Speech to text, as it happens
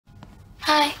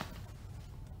Hi.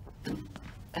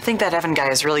 I think that Evan guy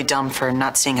is really dumb for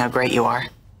not seeing how great you are.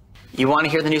 You want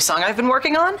to hear the new song I've been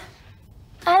working on?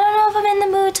 I don't know if I'm in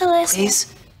the mood to listen.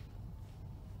 Please?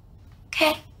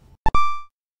 Okay.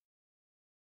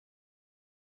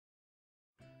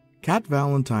 Kat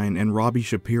Valentine and Robbie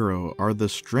Shapiro are the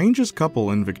strangest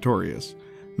couple in Victorious,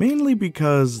 mainly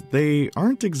because they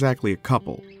aren't exactly a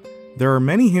couple. There are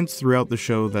many hints throughout the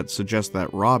show that suggest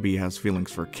that Robbie has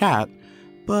feelings for Kat,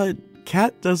 but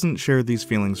Kat doesn't share these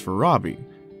feelings for Robbie,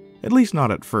 at least not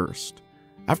at first.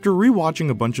 After rewatching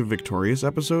a bunch of Victorious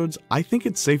episodes, I think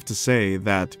it's safe to say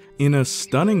that, in a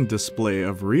stunning display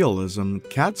of realism,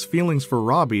 Kat's feelings for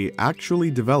Robbie actually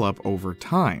develop over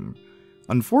time.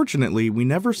 Unfortunately, we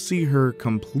never see her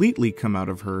completely come out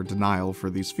of her denial for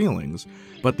these feelings,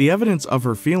 but the evidence of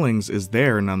her feelings is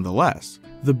there nonetheless.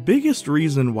 The biggest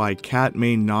reason why Kat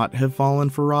may not have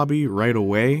fallen for Robbie right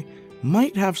away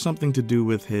might have something to do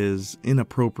with his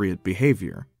inappropriate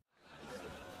behavior.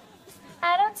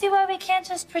 I don't see why we can't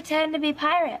just pretend to be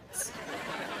pirates.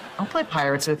 I'll play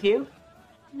pirates with you.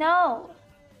 No.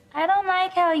 I don't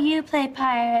like how you play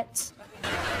pirates.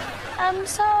 I'm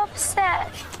so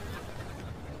upset.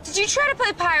 Did you try to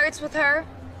play pirates with her?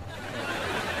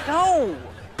 No.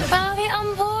 Robbie,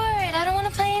 I'm bored. I don't want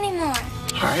to play anymore.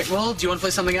 All right, well, do you want to play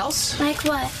something else? Like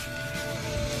what?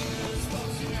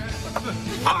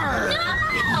 Arr!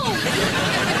 No!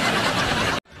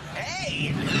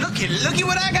 Hey, looky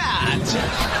what I got!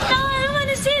 No, I don't want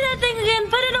to see that thing again.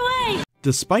 Put it away.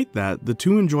 Despite that, the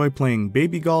two enjoy playing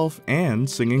baby golf and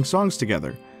singing songs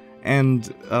together.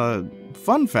 And,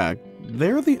 fun fact,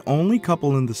 they're the only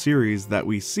couple in the series that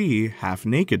we see half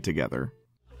naked together.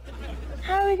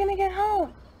 How are we gonna get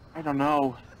home? I don't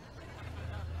know.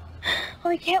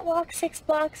 Well, we can't walk 6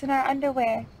 blocks in our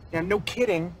underwear. Yeah, no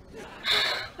kidding.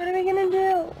 What are we gonna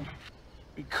do?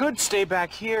 We could stay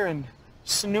back here and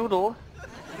snoodle.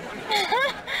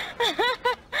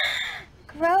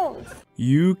 Gross.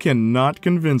 You cannot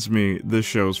convince me this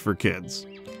show's for kids.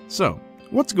 So,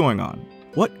 what's going on?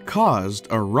 What caused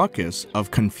a ruckus of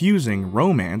confusing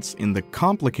romance in the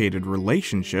complicated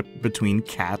relationship between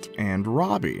Kat and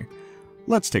Robbie?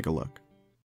 Let's take a look.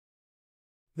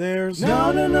 There's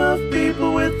not enough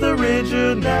people with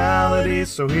originality,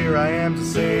 so here I am to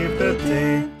save the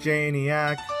day,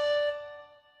 Jayniac.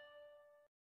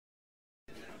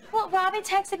 Well, Robbie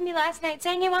texted me last night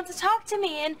saying he wants to talk to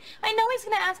me, and I know he's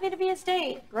gonna ask me to be his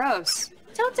date. Gross.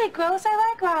 Don't say gross, I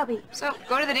like Robbie. So,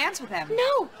 go to the dance with him.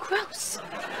 No, gross.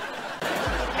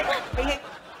 Hey,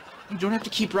 you don't have to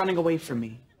keep running away from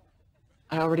me.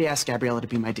 I already asked Gabriella to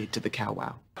be my date to the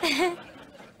cow-wow.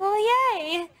 Well,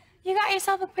 yay. You got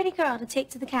yourself a pretty girl to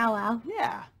take to the cow-wow.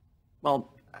 Yeah.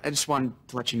 Well, I just wanted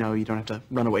to let you know you don't have to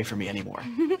run away from me anymore.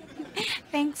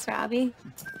 Thanks, Robbie.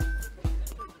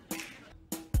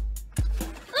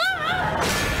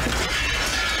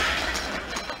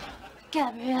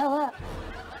 Gabriella.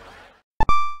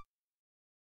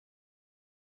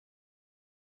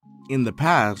 In the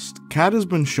past, Kat has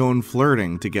been shown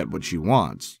flirting to get what she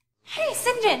wants. Hey,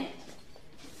 Sinjin.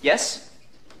 Yes?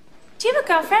 Do you have a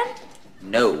girlfriend?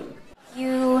 No.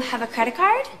 You have a credit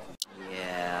card?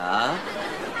 Yeah?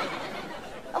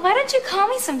 Why don't you call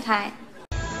me sometime?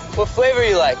 What flavor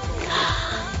you like?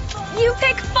 You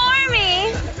pick for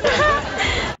me!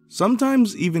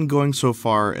 Sometimes even going so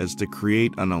far as to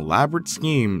create an elaborate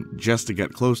scheme just to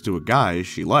get close to a guy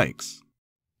she likes.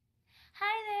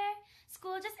 Hi there.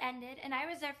 School just ended and I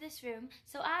reserved this room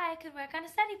so I could work on a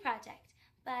study project.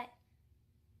 But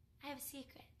I have a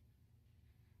secret.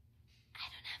 I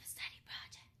don't have a study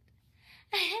project.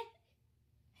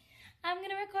 I'm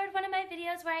gonna record one of my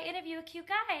videos where I interview a cute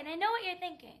guy, and I know what you're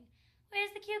thinking.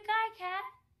 Where's the cute guy, Kat?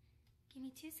 Give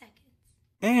me 2 seconds.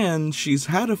 And she's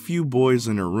had a few boys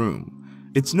in her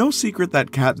room. It's no secret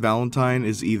that Kat Valentine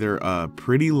is either a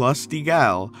pretty lusty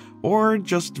gal or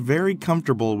just very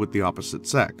comfortable with the opposite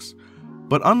sex.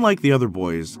 But unlike the other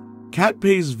boys, Kat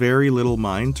pays very little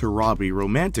mind to Robbie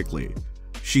romantically.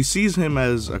 She sees him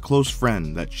as a close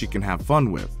friend that she can have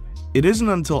fun with. It isn't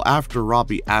until after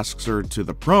Robbie asks her to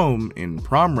the prom in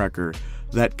Prom Wrecker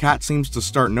that Kat seems to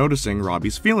start noticing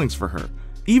Robbie's feelings for her,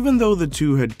 even though the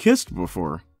two had kissed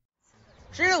before.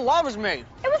 She loves me.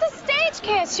 It was a stage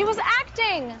kiss. She was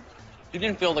acting. You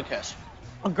didn't feel the kiss.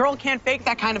 A girl can't fake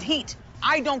that kind of heat.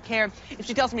 I don't care if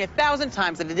she tells me 1,000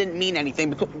 times that it didn't mean anything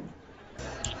because...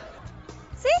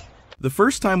 See? The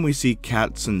first time we see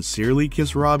Kat sincerely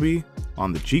kiss Robbie,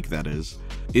 on the cheek that is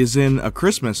in A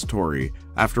Christmas Story,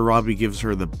 after Robbie gives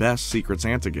her the best Secret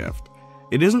Santa gift.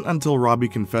 It isn't until Robbie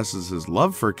confesses his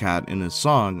love for Kat in his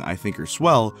song I Think You're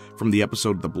Swell from the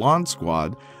episode The Blonde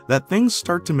Squad that things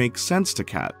start to make sense to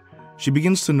Kat. she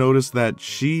begins to notice that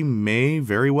she may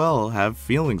very well have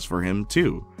feelings for him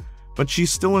too. But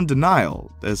she's still in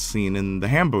denial, as seen in The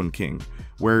Hambone King,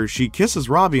 where she kisses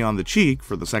Robbie on the cheek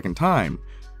for the second time,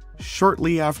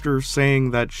 shortly after saying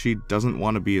that she doesn't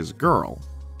want to be his girl.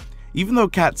 Even though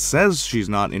Kat says she's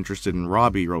not interested in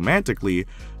Robbie romantically,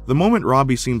 the moment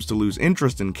Robbie seems to lose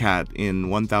interest in Kat in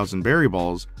 1000 Berry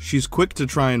Balls, she's quick to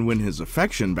try and win his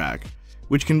affection back,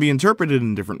 which can be interpreted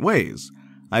in different ways.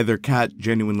 Either Kat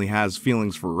genuinely has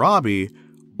feelings for Robbie,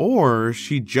 or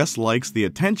she just likes the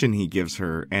attention he gives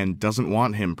her and doesn't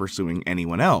want him pursuing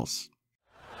anyone else.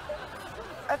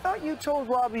 I thought you told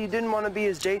Robbie you didn't want to be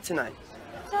his date tonight.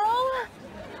 So?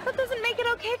 That doesn't make it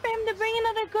okay for him to bring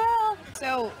another girl.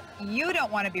 So, you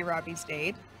don't want to be Robbie's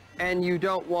date? And you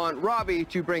don't want Robbie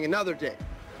to bring another date.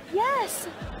 Yes.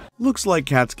 Looks like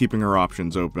Kat's keeping her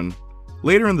options open.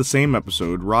 Later in the same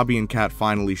episode, Robbie and Kat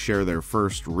finally share their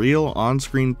first real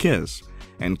on-screen kiss,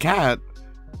 and Kat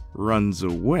runs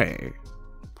away.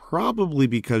 Probably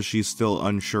because she's still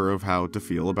unsure of how to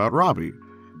feel about Robbie.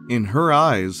 In her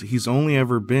eyes, he's only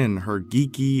ever been her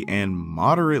geeky and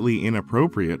moderately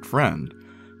inappropriate friend.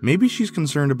 Maybe she's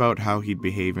concerned about how he'd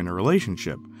behave in a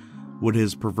relationship. Would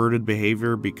his perverted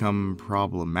behavior become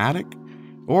problematic?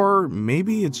 Or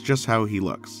maybe it's just how he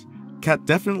looks. Kat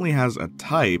definitely has a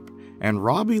type, and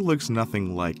Robbie looks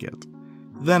nothing like it.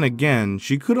 Then again,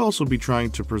 she could also be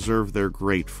trying to preserve their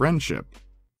great friendship.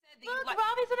 Look,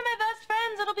 Robbie's one of my best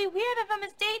friends. It'll be weird if I'm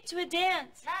his date to a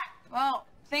dance. Well,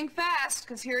 think fast,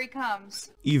 because here he comes.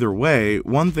 Either way,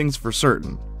 one thing's for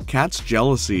certain. Kat's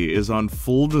jealousy is on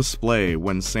full display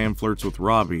when Sam flirts with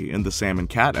Robbie in the Sam and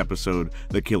Kat episode,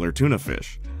 The Killer Tuna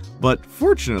Fish. But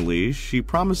fortunately, she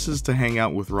promises to hang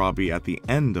out with Robbie at the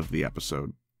end of the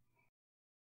episode.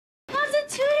 How's the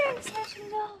tutoring session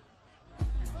go?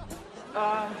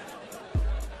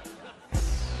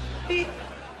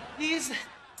 These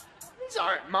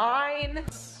aren't mine.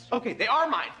 Okay, they are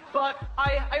mine, but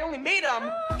I only made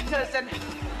them because then...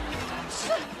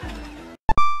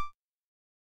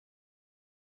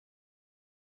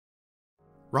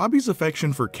 Robbie's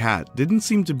affection for Kat didn't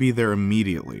seem to be there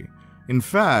immediately. In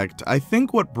fact, I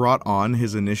think what brought on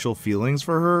his initial feelings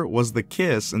for her was the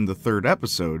kiss in the third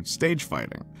episode, Stage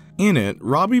Fighting. In it,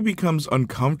 Robbie becomes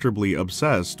uncomfortably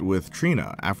obsessed with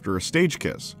Trina after a stage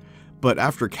kiss, but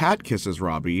after Kat kisses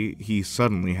Robbie, he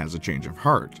suddenly has a change of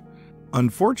heart.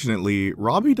 Unfortunately,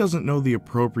 Robbie doesn't know the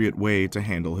appropriate way to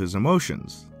handle his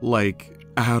emotions, like,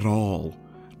 at all.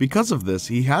 Because of this,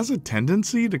 he has a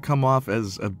tendency to come off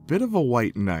as a bit of a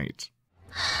white knight.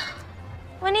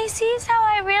 When he sees how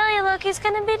I really look, he's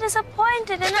gonna be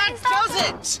disappointed, and That does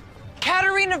it!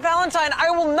 Katerina Valentine, I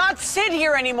will not sit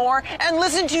here anymore and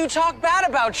listen to you talk bad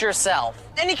about yourself.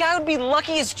 Any guy would be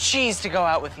lucky as cheese to go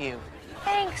out with you.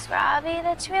 Thanks, Robbie.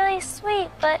 That's really sweet,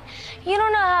 but you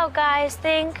don't know how guys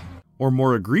think. Or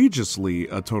more egregiously,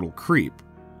 a total creep.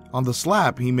 On the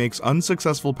slap, he makes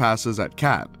unsuccessful passes at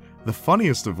Kat, the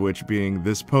funniest of which being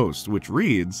this post, which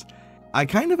reads, "I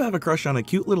kind of have a crush on a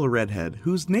cute little redhead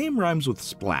whose name rhymes with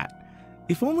splat.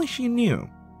 If only she knew."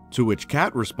 To which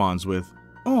Kat responds with,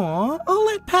 "Aw, I'll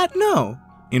let Pat know."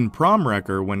 In Prom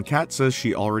Wrecker, when Kat says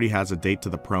she already has a date to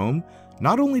the prom,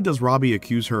 not only does Robbie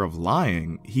accuse her of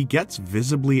lying, he gets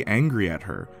visibly angry at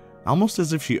her, almost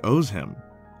as if she owes him.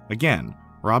 Again,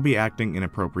 Robbie acting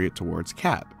inappropriate towards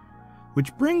Kat.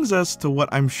 Which brings us to what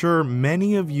I'm sure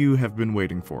many of you have been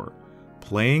waiting for,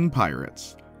 playing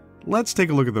pirates. Let's take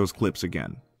a look at those clips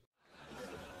again.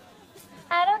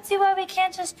 I don't see why we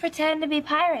can't just pretend to be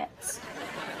pirates.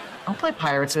 I'll play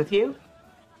pirates with you.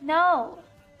 No,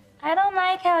 I don't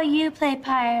like how you play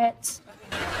pirates.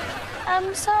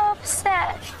 I'm so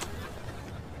upset.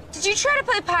 Did you try to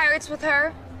play pirates with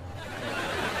her?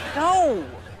 No.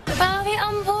 Robbie,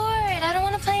 I'm bored. I don't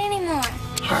want to play anymore.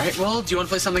 All right, well, do you want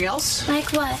to play something else?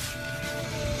 Like what?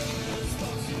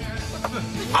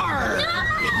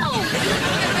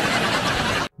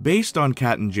 Based on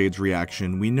Kat and Jade's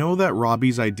reaction, we know that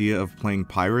Robbie's idea of playing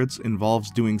pirates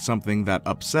involves doing something that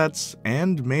upsets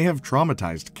and may have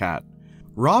traumatized Kat.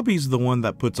 Robbie's the one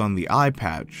that puts on the eye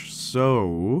patch,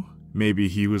 so maybe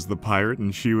he was the pirate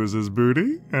and she was his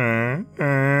booty?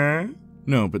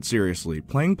 No, but seriously,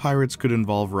 playing pirates could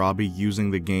involve Robbie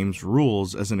using the game's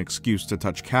rules as an excuse to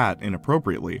touch Kat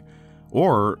inappropriately,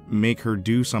 or make her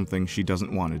do something she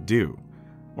doesn't want to do.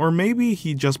 Or maybe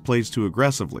he just plays too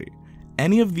aggressively.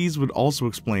 Any of these would also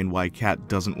explain why Kat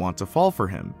doesn't want to fall for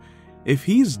him. If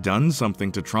he's done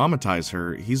something to traumatize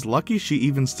her, he's lucky she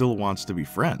even still wants to be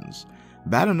friends.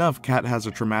 Bad enough Kat has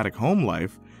a traumatic home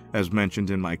life, as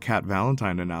mentioned in my Kat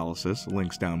Valentine analysis,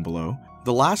 links down below.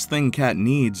 The last thing Kat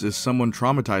needs is someone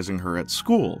traumatizing her at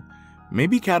school.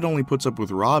 Maybe Kat only puts up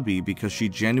with Robbie because she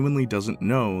genuinely doesn't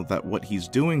know that what he's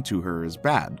doing to her is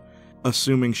bad,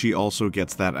 assuming she also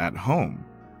gets that at home.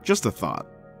 Just a thought.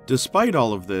 Despite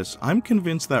all of this, I'm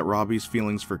convinced that Robbie's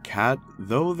feelings for Kat,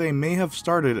 though they may have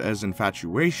started as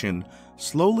infatuation,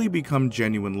 slowly become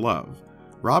genuine love.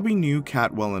 Robbie knew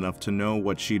Kat well enough to know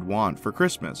what she'd want for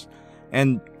Christmas.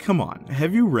 And come on,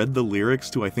 have you read the lyrics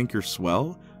to I Think You're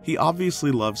Swell? He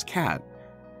obviously loves Kat.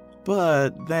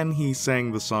 But then he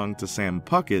sang the song to Sam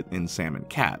Puckett in Sam and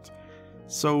Cat.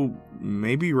 So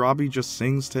maybe Robbie just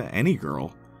sings to any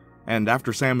girl. And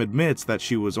after Sam admits that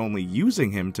she was only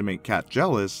using him to make Kat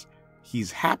jealous,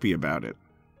 he's happy about it.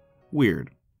 Weird.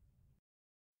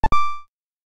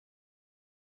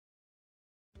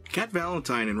 Kat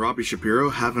Valentine and Robbie Shapiro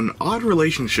have an odd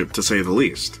relationship, to say the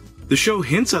least. The show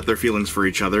hints at their feelings for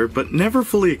each other, but never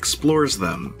fully explores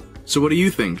them. So what do you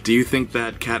think? Do you think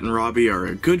that Kat and Robbie are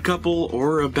a good couple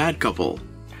or a bad couple?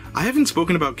 I haven't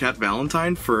spoken about Kat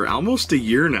Valentine for almost a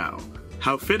year now.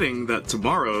 How fitting that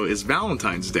tomorrow is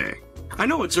Valentine's Day. I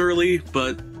know it's early,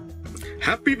 but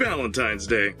happy Valentine's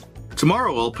Day.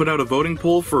 Tomorrow I'll put out a voting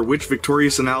poll for which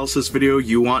Victorious Analysis video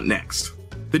you want next.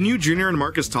 The new Junior and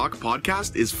Marcus Talk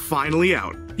podcast is finally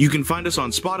out. You can find us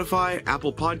on Spotify,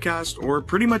 Apple Podcast, or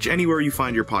pretty much anywhere you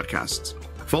find your podcasts.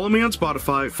 Follow me on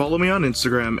Spotify, follow me on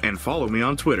Instagram, and follow me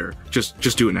on Twitter. Just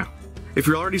do it now. If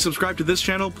you're already subscribed to this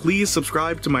channel, please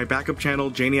subscribe to my backup channel,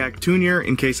 Jayniac Jr.,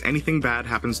 in case anything bad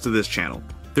happens to this channel.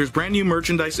 There's brand new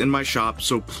merchandise in my shop,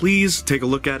 so please take a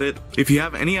look at it. If you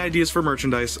have any ideas for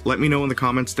merchandise, let me know in the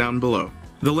comments down below.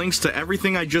 The links to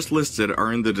everything I just listed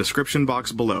are in the description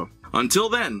box below. Until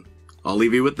then, I'll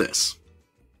leave you with this.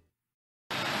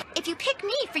 If you pick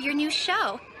me for your new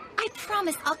show, I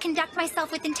promise I'll conduct myself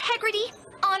with integrity,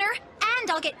 honor, and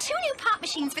I'll get 2 new pop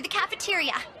machines for the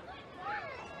cafeteria.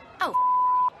 Oh,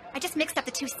 I just mixed up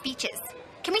the 2 speeches.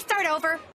 Can we start over?